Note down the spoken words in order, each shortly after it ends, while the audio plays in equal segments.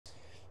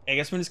Hey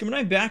guys, it's coming.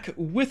 I'm back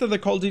with another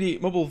Call of Duty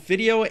mobile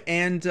video,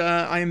 and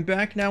I am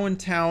back now in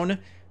town.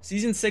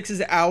 Season 6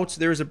 is out.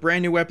 There's a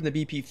brand new weapon, the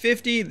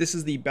BP50. This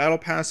is the Battle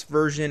Pass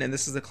version, and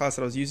this is the class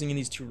that I was using in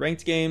these two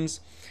ranked games.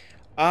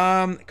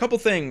 A couple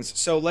things.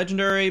 So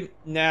Legendary,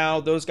 now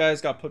those guys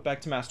got put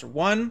back to Master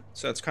 1,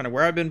 so that's kind of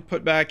where I've been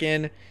put back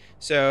in.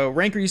 So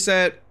rank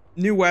reset,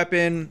 new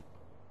weapon.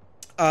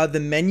 The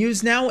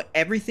menus now,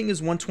 everything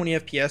is 120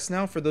 FPS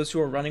now for those who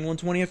are running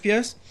 120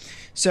 FPS.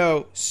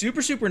 So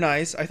super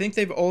nice. I think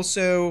they've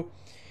also,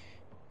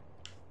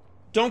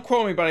 don't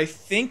quote me, but I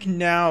think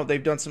now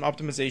they've done some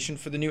optimization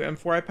for the new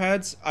M4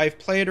 iPads. I've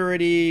played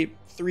already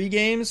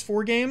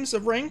 4 games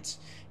of ranked.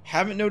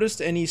 Haven't noticed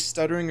any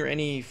stuttering or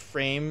any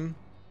frame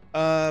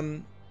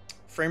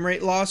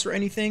rate loss or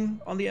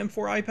anything on the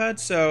M4 iPad,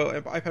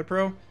 so iPad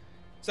Pro.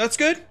 So that's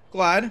good.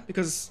 Glad,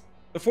 because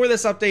before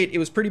this update, it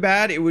was pretty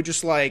bad. It would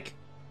just like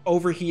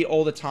overheat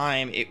all the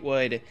time. It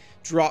would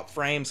drop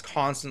frames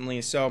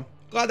constantly. So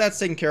glad that's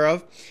taken care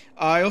of.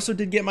 I also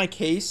did get my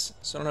case,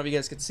 so I don't know if you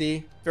guys could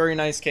see. Very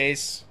nice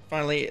case.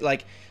 Finally,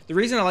 like, the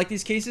reason I like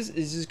these cases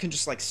is you can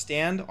just like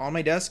stand on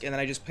my desk and then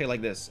I just play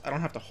like this. I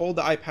don't have to hold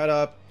the iPad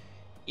up.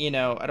 You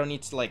know, I don't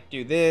need to like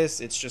do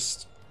this. It's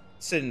just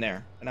sitting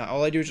there. And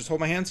all I do is just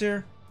hold my hands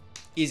here.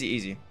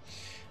 Easy.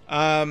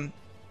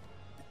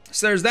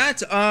 So there's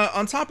that.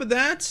 On top of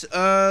that,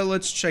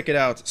 let's check it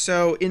out.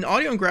 So in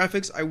audio and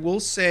graphics, I will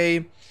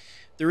say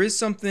there is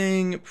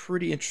something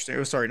pretty interesting.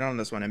 Oh, sorry, not on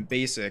this one. In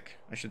basic,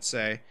 I should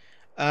say.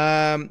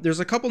 There's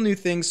a couple new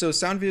things. So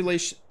sound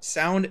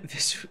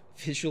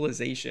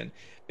visualization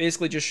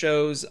basically just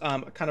shows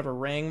kind of a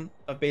ring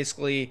of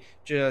basically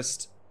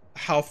just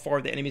how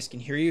far the enemies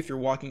can hear you if you're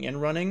walking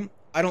and running.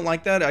 I don't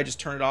like that. I just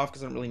turn it off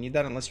because I don't really need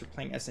that unless you're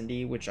playing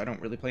S&D, which I don't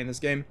really play in this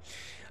game.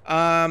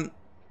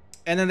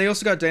 And then they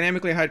also got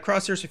dynamically hide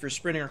crosshair, so if you're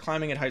sprinting or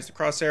climbing, it hides the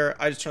crosshair.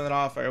 I just turn that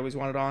off. I always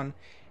want it on.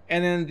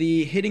 And then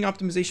the hitting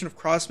optimization of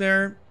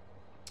crosshair,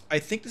 I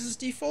think this is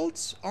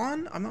default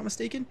on, I'm not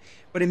mistaken,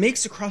 but it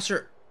makes the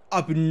crosshair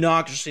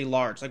obnoxiously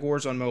large, like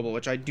Warzone Mobile,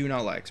 which I do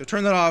not like. So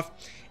turn that off,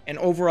 and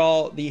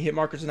overall, the hit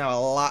markers are now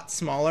a lot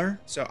smaller,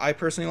 so I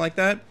personally like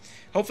that.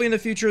 Hopefully in the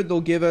future,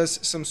 they'll give us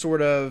some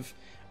sort of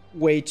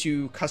way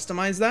to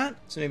customize that.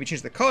 So maybe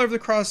change the color of the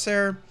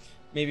crosshair,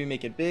 maybe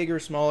make it big or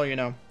smaller, you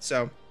know,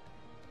 so.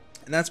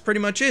 And that's pretty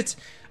much it.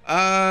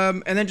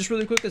 And then just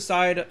really quick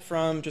aside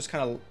from just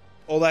kind of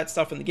all that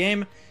stuff in the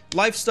game,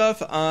 life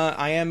stuff,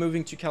 I am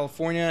moving to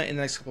California in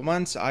the next couple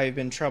months. I've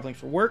been traveling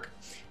for work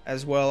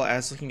as well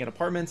as looking at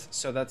apartments,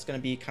 so that's going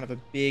to be kind of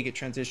a big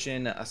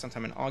transition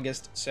sometime in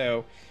August.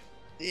 So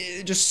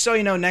just so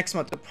you know, next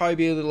month there'll probably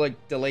be a little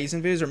like delays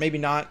in videos, or maybe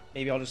not.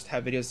 Maybe I'll just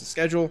have videos to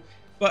schedule,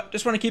 but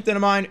just want to keep that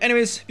in mind.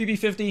 Anyways,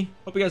 BP50,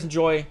 hope you guys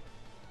enjoy.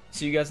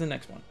 See you guys in the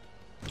next one.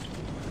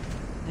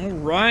 All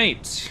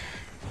right,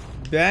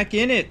 back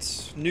in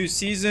it. New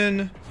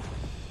season,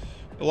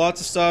 lots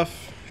of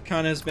stuff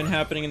kind of has been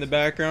happening in the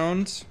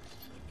background.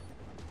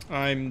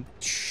 I'm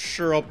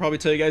sure I'll probably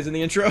tell you guys in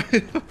the intro.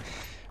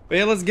 But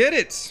yeah, let's get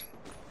it.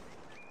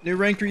 New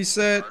rank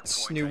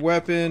reset, new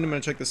weapon. I'm gonna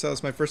check this out.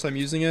 It's my first time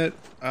using it.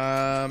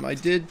 I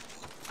did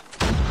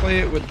play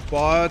it with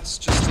bots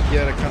just to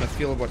get a kind of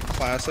feel of what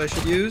class I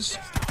should use.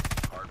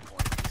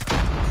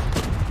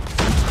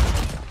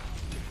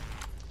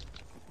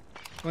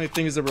 Only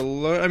thing is the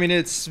reload. I mean,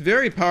 it's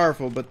very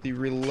powerful, but the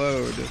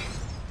reload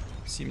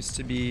seems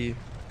to be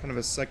kind of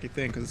a sucky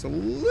thing because it's a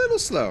little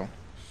slow.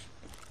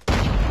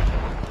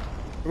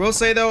 I will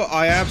say though,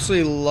 I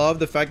absolutely love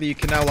the fact that you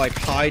can now like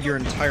hide your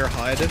entire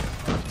HUD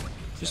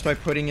just by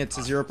putting it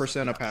to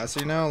 0%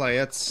 opacity now. Like,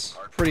 that's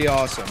pretty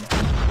awesome.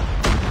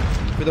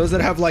 For those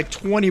that have like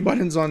 20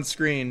 buttons on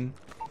screen.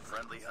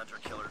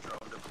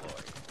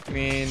 I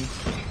mean,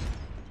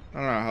 I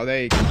don't know how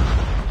they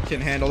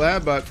can handle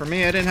that, but for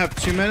me, I didn't have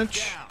too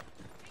much.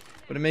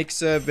 But it makes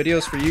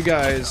videos for you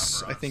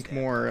guys, I think,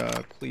 more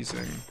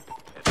pleasing.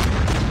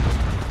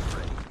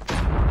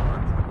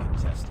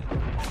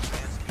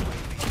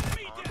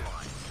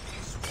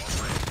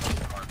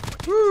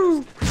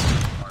 Woo!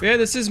 Yeah,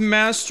 this is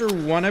Master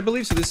 1, I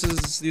believe. So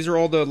these are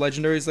all the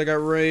legendaries that got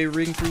ring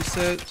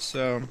reset.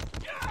 So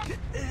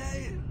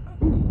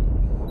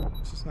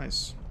this is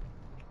nice.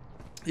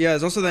 Yeah,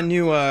 there's also that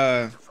new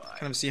kind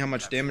of see how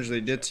much damage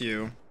they did to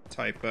you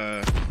type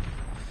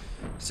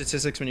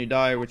statistics when you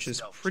die, which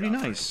is pretty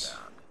nice.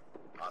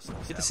 You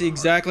get to see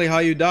exactly how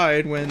you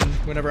died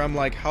whenever I'm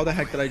like, how the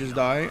heck did I just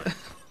die?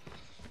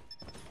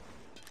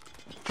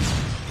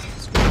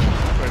 Let's go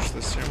push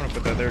this here. I'm gonna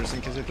put that there just in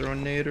case they throw a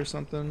nade or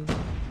something.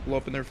 Blow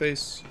up in their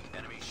face.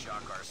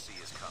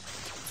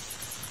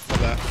 Love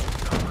that.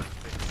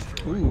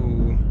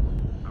 Ooh.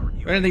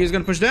 I didn't think he was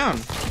gonna push down.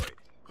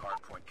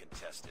 Hardpoint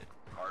contested.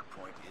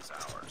 Hardpoint is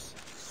ours.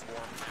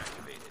 Swarm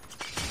activated.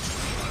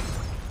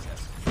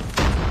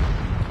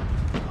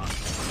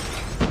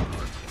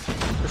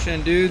 Push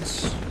in,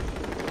 dudes.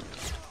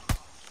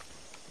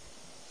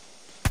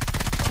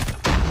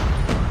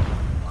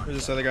 Where's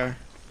this other guy?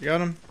 You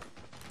got him?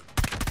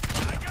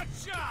 I got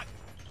shot.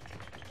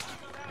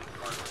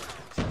 Hardpoint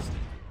contested.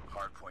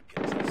 Hardpoint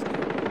contested.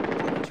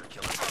 Hunter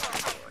killer.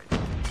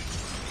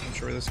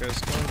 sure where this guy's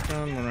coming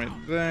from. One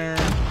right there.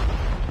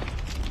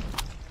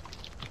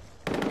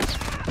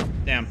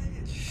 Damn.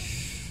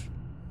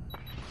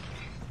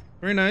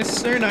 Very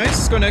nice, very nice.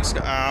 Let's go next.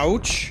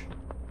 Ouch.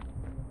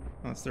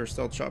 Oh, it's their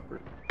stealth chopper.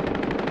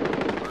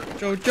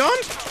 Joe,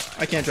 jump!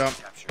 I can't jump.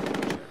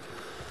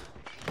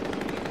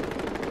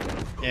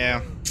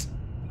 Yeah.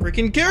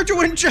 Freaking character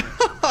wouldn't jump!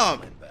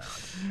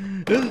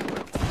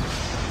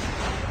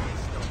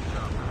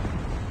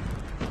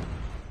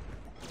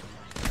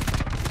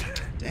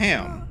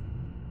 Damn.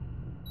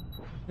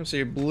 So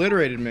he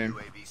obliterated me.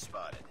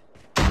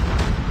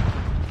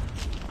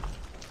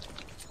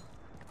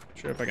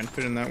 Sure if I can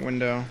fit in that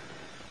window.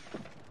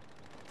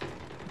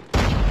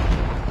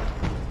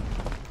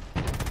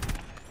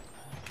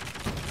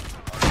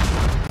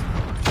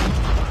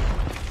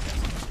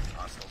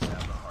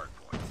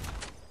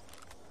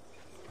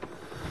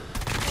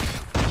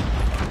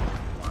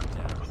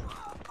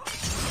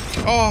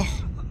 Oh,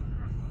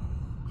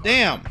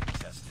 damn!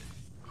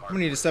 I'm gonna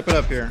need to step it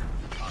up here.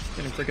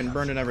 Getting freaking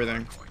burned and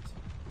everything.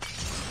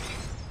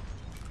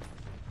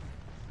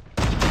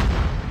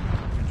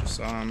 I just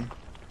saw him.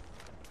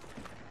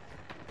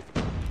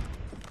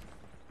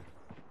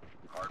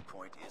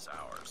 Hardpoint is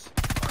ours.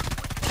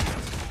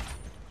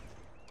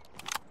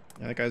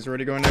 Yeah, that guy's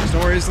already going next. No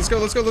worries. Let's go.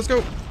 Let's go. Let's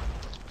go.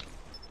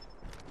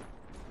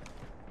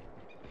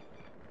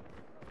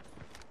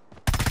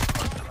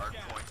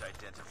 Hardpoint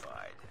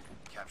identified.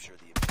 Capture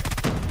the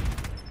objective.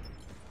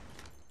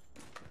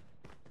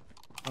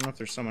 I don't know if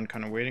there's someone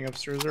kind of waiting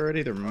upstairs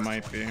already. There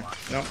might be.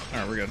 Nope.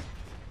 Alright, we're good.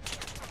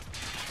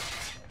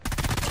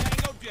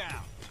 Tango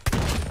down.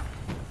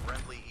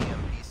 Friendly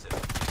EMP system.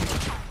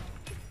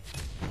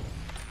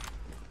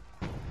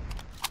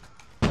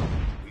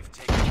 We've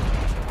taken.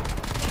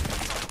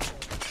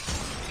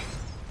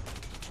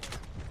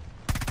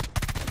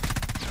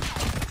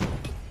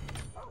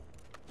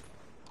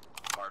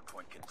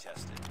 Hardpoint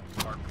contested.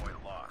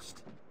 Hardpoint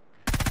lost.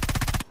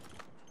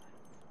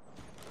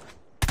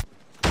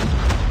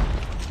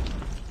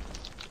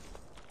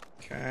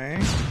 Okay.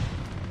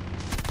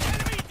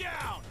 Enemy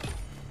down.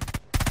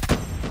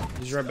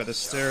 He's right by the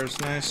stairs.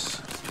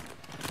 Nice.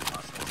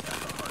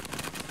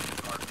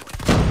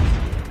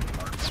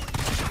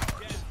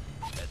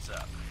 Heads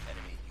up.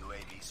 Enemy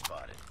UAV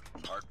spotted.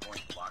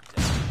 Hardpoint locked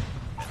down.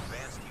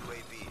 Advanced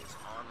UAV is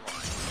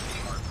online.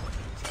 Hardpoint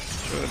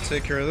contested. Sure,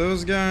 take care of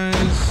those guys.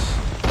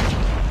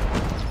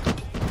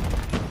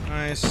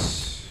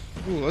 Nice.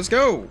 Ooh, let's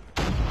go.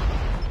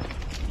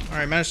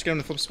 Alright, managed to get him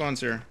to flip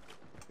spawns here.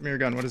 Give me your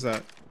gun. What is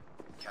that?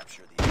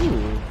 Capture the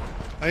Ooh.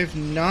 I have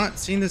not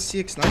seen this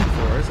CX-9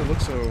 before. Why does it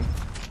look so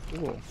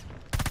cool?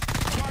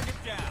 target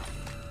down.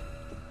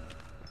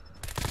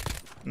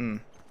 Hmm.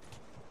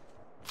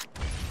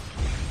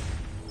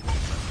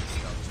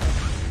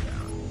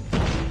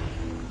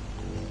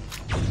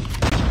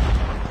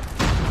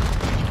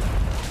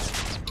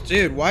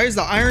 Dude, why is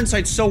the iron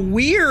sight so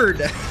weird?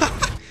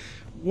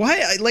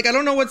 Why? Like, I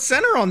don't know what's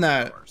center on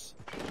that.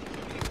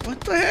 What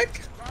the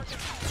heck?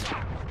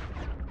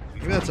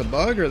 Maybe that's a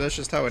bug, or that's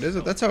just how it is.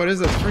 If that's how it is,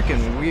 that's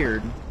freaking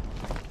weird.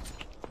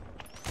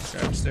 Guy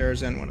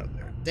upstairs and one up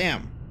there.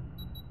 Damn.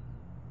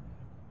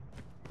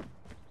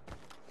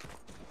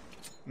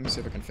 Let me see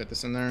if I can fit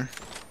this in there.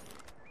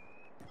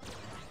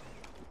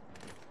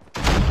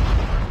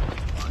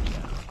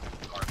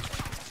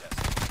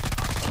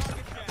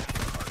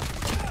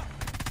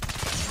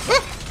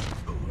 Ah!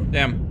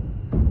 Damn.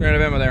 We're out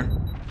of ammo there.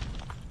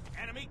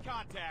 Enemy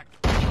contact.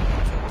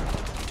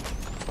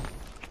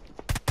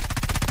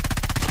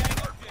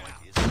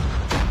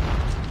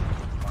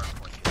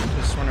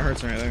 Just when it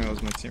hurts me, I think that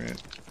was my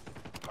teammate.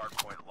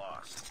 Hardpoint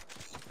lost.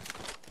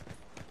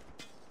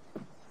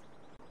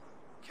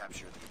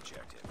 Capture the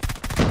objective.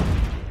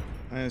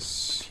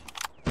 Nice.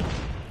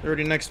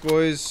 30 next,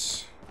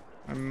 boys.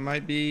 I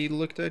might be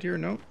looked at here.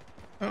 Nope.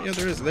 Oh, yeah,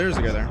 there is. There's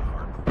a guy there.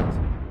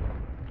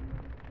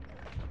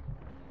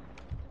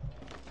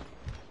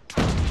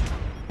 Ooh,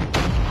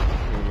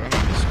 I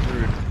might be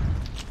screwed.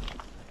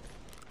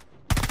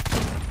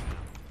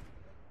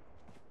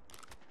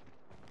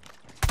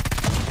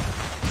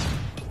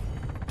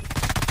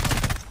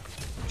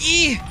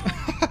 E!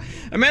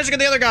 I managed to get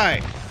the other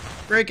guy.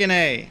 Breaking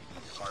A.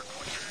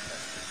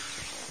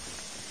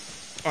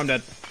 Oh, I'm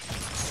dead.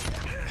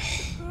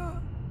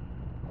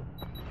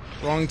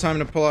 Wrong time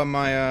to pull out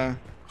my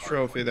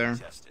trophy there.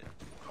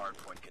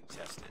 Hardpoint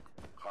contested.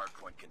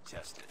 Hardpoint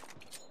contested.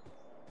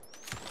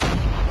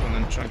 And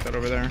then chunk that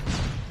over there.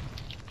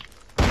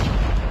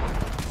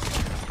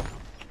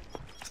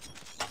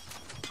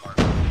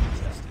 Hardpoint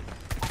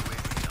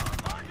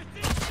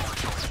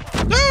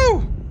contested.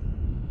 No!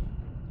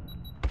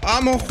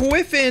 I'm a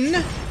whiffin'.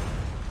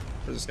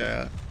 Where's this guy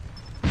at?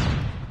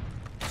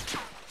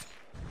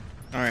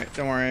 Alright,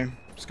 don't worry. I'm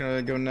just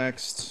gonna go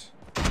next.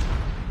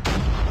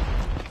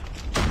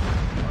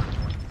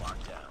 Hardpoint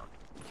locked down.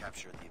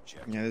 Capture the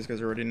objective. Yeah, these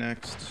guys are already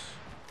next.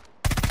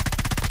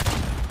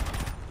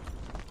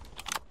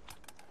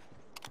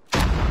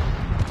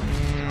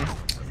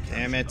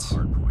 Damn it.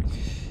 Hardpoint.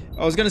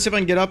 I was gonna see if I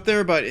can get up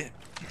there, but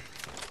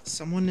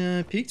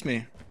Someone peeked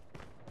me.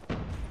 All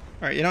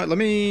right, you know what? Let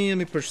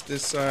me push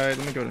this side.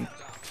 Let me go to.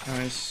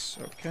 Nice.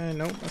 Okay.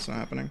 Nope, that's not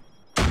happening.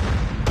 Heads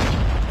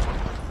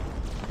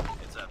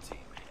up, team.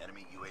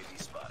 Enemy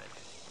UAV spotted.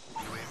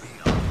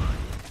 UAV online.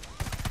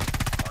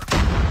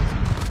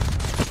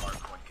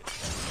 Hardpoint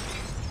contested.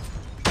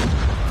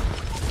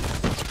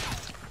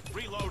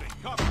 Reloading.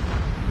 Cover.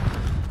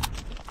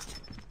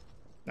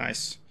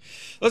 Nice.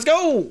 Let's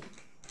go.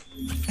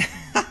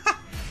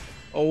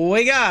 Oh,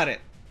 we got it.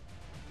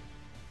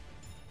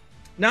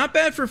 Not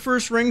bad for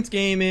first ranked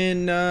game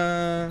in,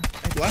 last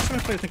time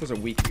I played I think was a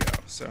week ago,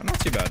 so not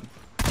too bad.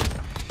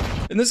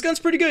 And this gun's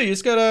pretty good, you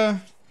just gotta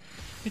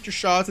hit your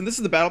shots, and this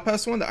is the Battle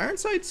Pass one. The iron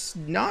sight's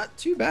not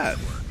too bad.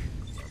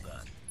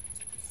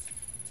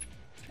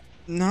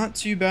 Not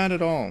too bad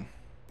at all.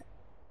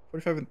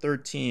 45 and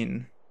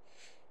 13.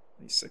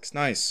 26,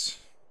 nice.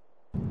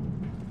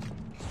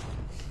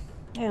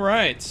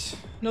 Alright,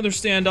 another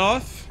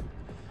standoff.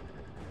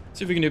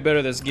 See if we can do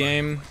better this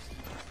game.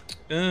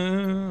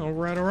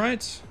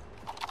 Alright.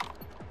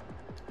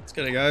 Let's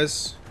get it,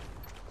 guys.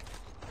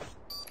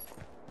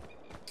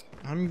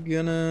 I'm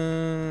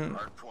gonna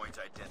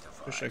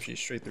push actually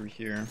straight through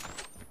here.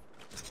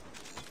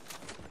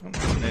 Oh,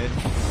 that's an aid.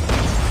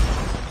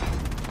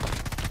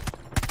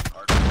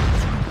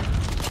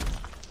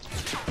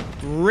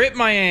 Rip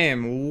my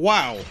aim.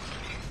 Wow.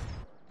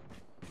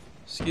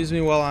 Excuse me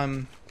while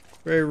I'm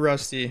very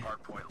rusty.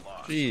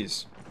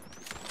 Jeez.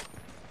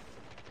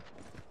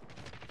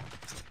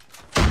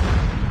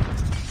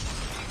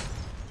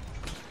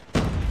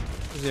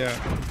 Yeah.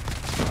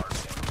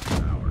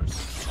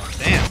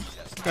 Damn.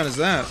 What gun is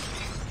that?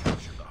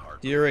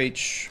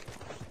 DRH.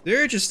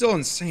 DRH is still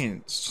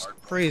insane. It's just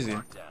crazy.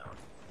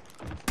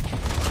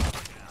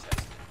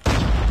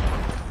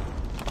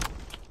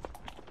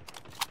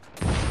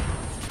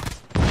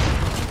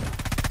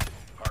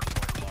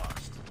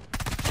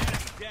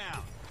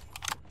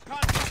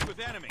 Contact with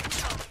enemy.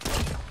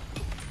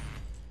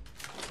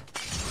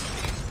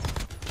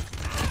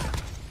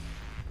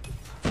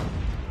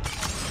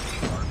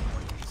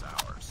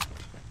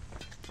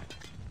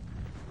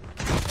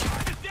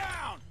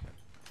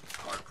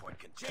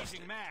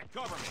 Chasing mag,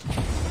 cover me.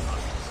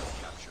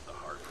 Capture the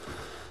hard point.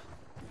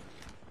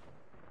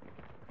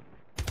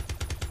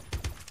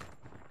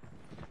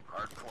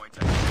 Hard point.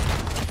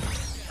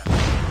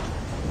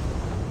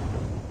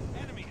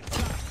 Enemy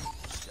inside.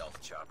 Stealth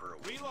chopper.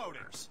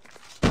 Reloaders.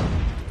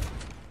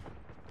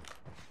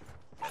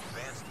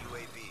 Advanced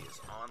UAV is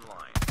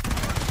online.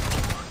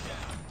 Hard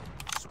down.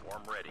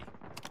 Swarm ready.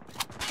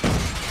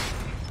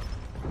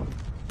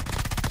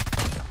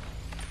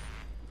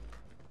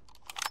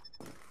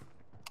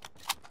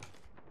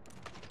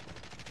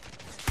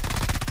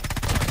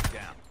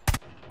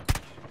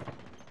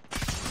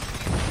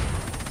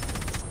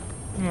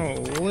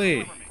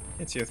 Holy,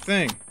 it's your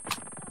thing.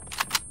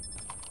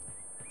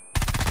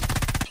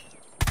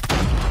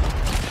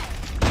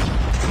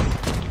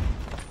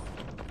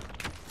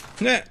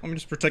 Yeah, let me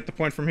just protect the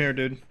point from here,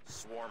 dude.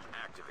 Swarm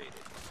activated.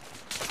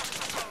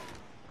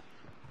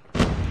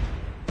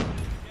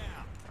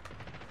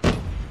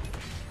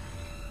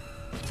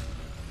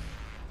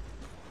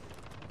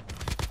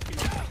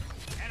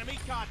 Enemy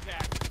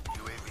contact.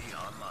 UAV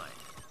online.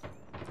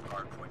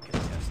 Hardpoint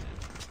contested.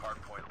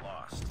 Hardpoint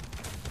lost.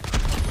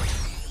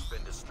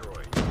 Been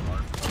destroyed.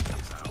 Hardpoint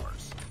is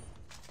ours.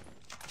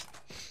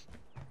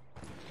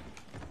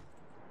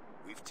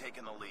 We've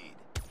taken the lead.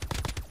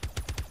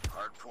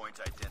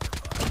 Hardpoint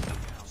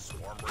identified.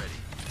 Swarm ready.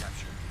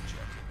 Capture the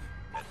objective.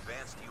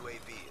 Advanced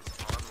UAV is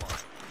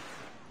online.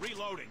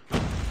 Reloading.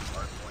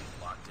 Hardpoint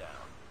locked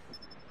down.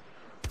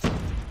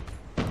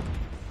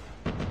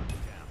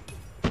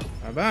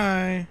 Bye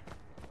bye.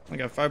 I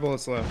got 5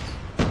 bullets left.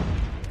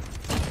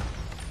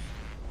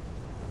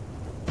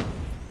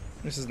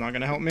 This is not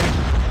gonna help me.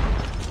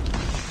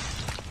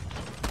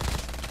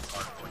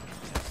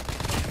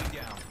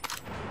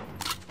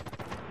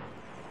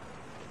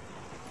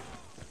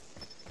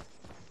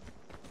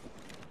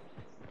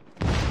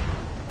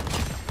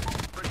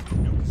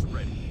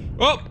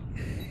 Oh,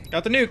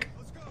 got the nuke.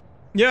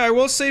 Yeah, I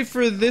will say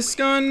for this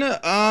gun,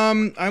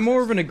 I'm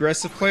more of an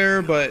aggressive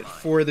player, but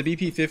for the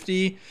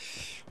BP50,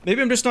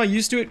 maybe I'm just not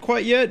used to it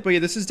quite yet. But yeah,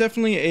 this is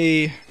definitely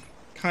a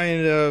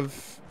kind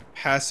of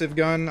passive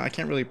gun. I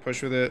can't really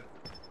push with it.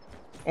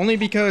 Only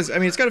because, I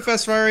mean, it's got a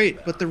fast fire rate,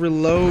 but the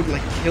reload,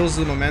 like, kills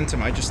the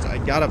momentum. I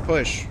gotta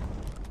push.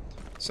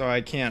 So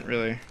I can't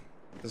really,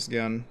 this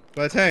gun.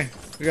 But hey,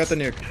 we got the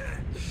nuke.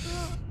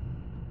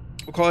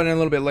 We'll call it in a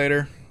little bit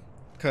later,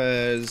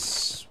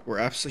 because we're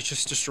absolutely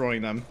just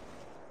destroying them.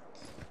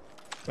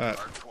 But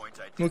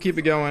we'll keep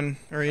it going.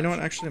 Or you know what,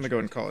 actually, I'm gonna go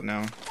ahead and call it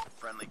now.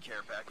 Friendly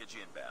care package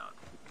inbound.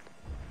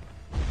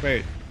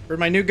 Wait, where'd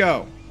my nuke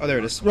go? Oh, there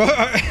it is.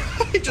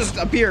 It just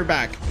appeared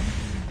back.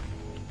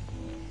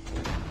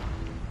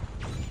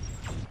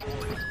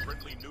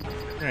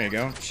 There you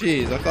go.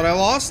 Jeez, I thought I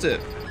lost it.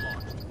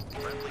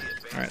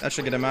 Alright, that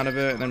should get him out of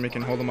it, and then we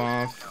can hold them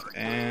off.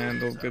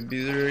 And they'll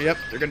be there. Yep,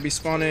 they're gonna be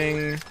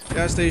spawning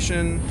gas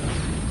station.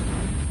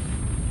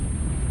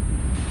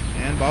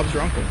 And Bob's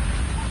your uncle.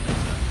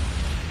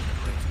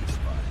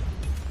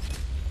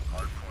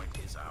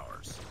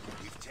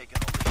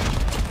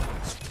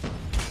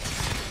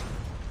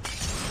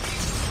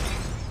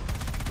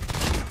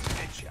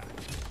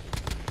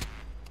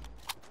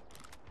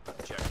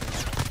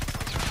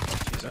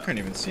 I couldn't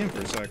even see him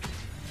for a sec.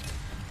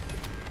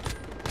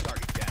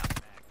 Target down.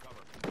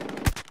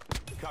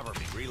 Cover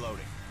me.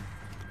 Reloading.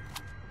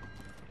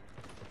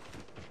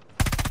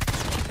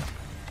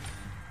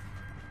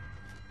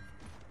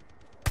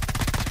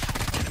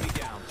 Enemy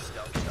down.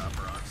 Stealth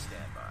chopper on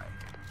standby.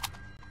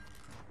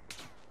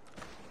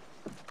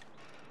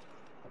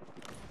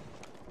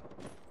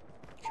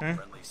 Okay.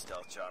 Friendly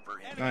stealth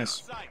chopper.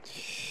 Nice.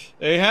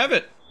 There you have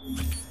it.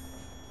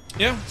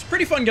 Yeah, it's a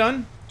pretty fun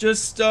gun.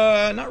 Just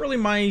not really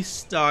my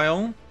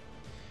style,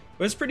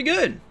 but it's pretty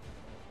good.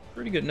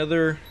 Pretty good.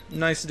 Another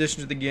nice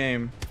addition to the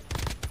game.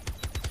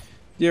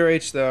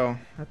 DRH though,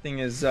 that thing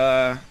is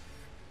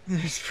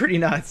it's pretty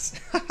nuts.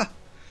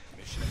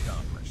 Mission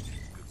accomplished.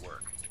 Good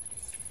work.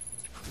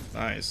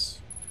 Nice.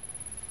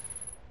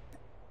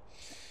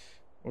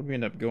 What did we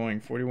end up going?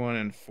 41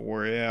 and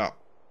 4. Yeah.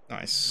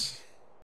 Nice.